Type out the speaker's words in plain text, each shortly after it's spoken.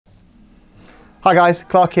Hi guys,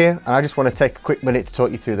 Clark here, and I just want to take a quick minute to talk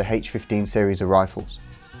you through the H-15 series of rifles.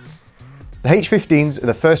 The H-15s are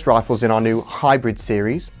the first rifles in our new hybrid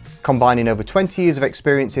series, combining over 20 years of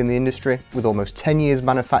experience in the industry with almost 10 years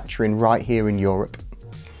manufacturing right here in Europe.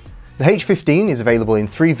 The H-15 is available in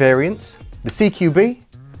 3 variants, the CQB,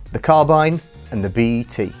 the Carbine and the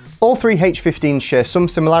BET. All 3 H-15s share some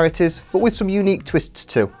similarities, but with some unique twists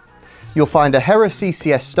too. You'll find a Hera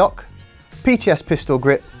CCS stock, PTS pistol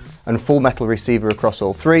grip and full metal receiver across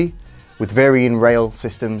all 3, with varying rail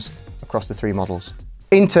systems across the 3 models.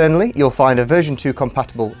 Internally, you'll find a version 2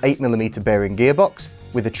 compatible 8mm bearing gearbox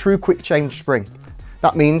with a true quick change spring.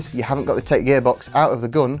 That means you haven't got to take gearbox out of the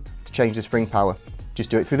gun to change the spring power. Just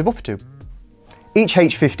do it through the buffer tube. Each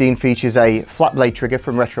H-15 features a flat blade trigger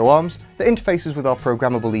from Retro Arms that interfaces with our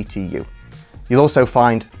programmable ETU. You'll also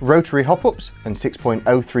find rotary hop-ups and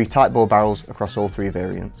 6.03 tight bore barrels across all 3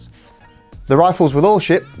 variants. The rifles will all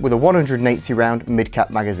ship with a 180 round mid-cap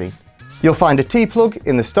magazine. You'll find a T-plug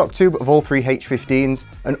in the stock tube of all 3 H-15s,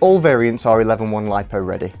 and all variants are 11.1 LiPo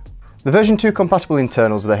ready. The version 2 compatible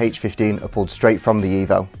internals of the H-15 are pulled straight from the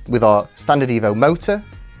Evo, with our standard Evo motor,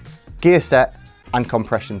 gear set and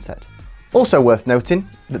compression set. Also worth noting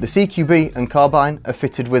that the CQB and Carbine are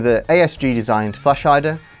fitted with an ASG designed flash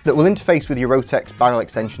hider that will interface with your Rotex barrel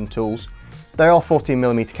extension tools. There are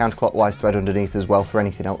 14mm counterclockwise thread underneath as well for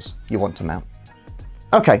anything else you want to mount.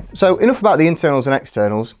 Okay, so enough about the internals and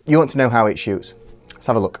externals. You want to know how it shoots. Let's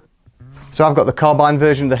have a look. So I've got the Carbine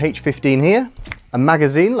version of the H-15 here, a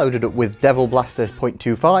magazine loaded up with Devil Blaster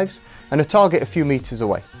 .25s and a target a few meters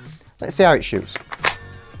away. Let's see how it shoots.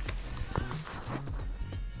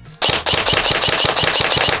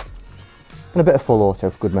 And a bit of full auto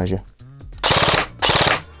for good measure.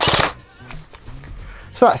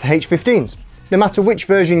 So that's the H-15s. No matter which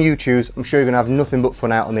version you choose, I'm sure you're going to have nothing but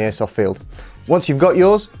fun out on the airsoft field. Once you've got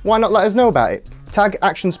yours, why not let us know about it? Tag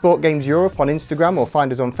ActionSportGames Europe on Instagram or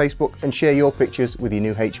find us on Facebook and share your pictures with your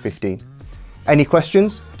new H-15. Any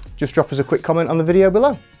questions? Just drop us a quick comment on the video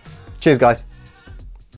below. Cheers guys.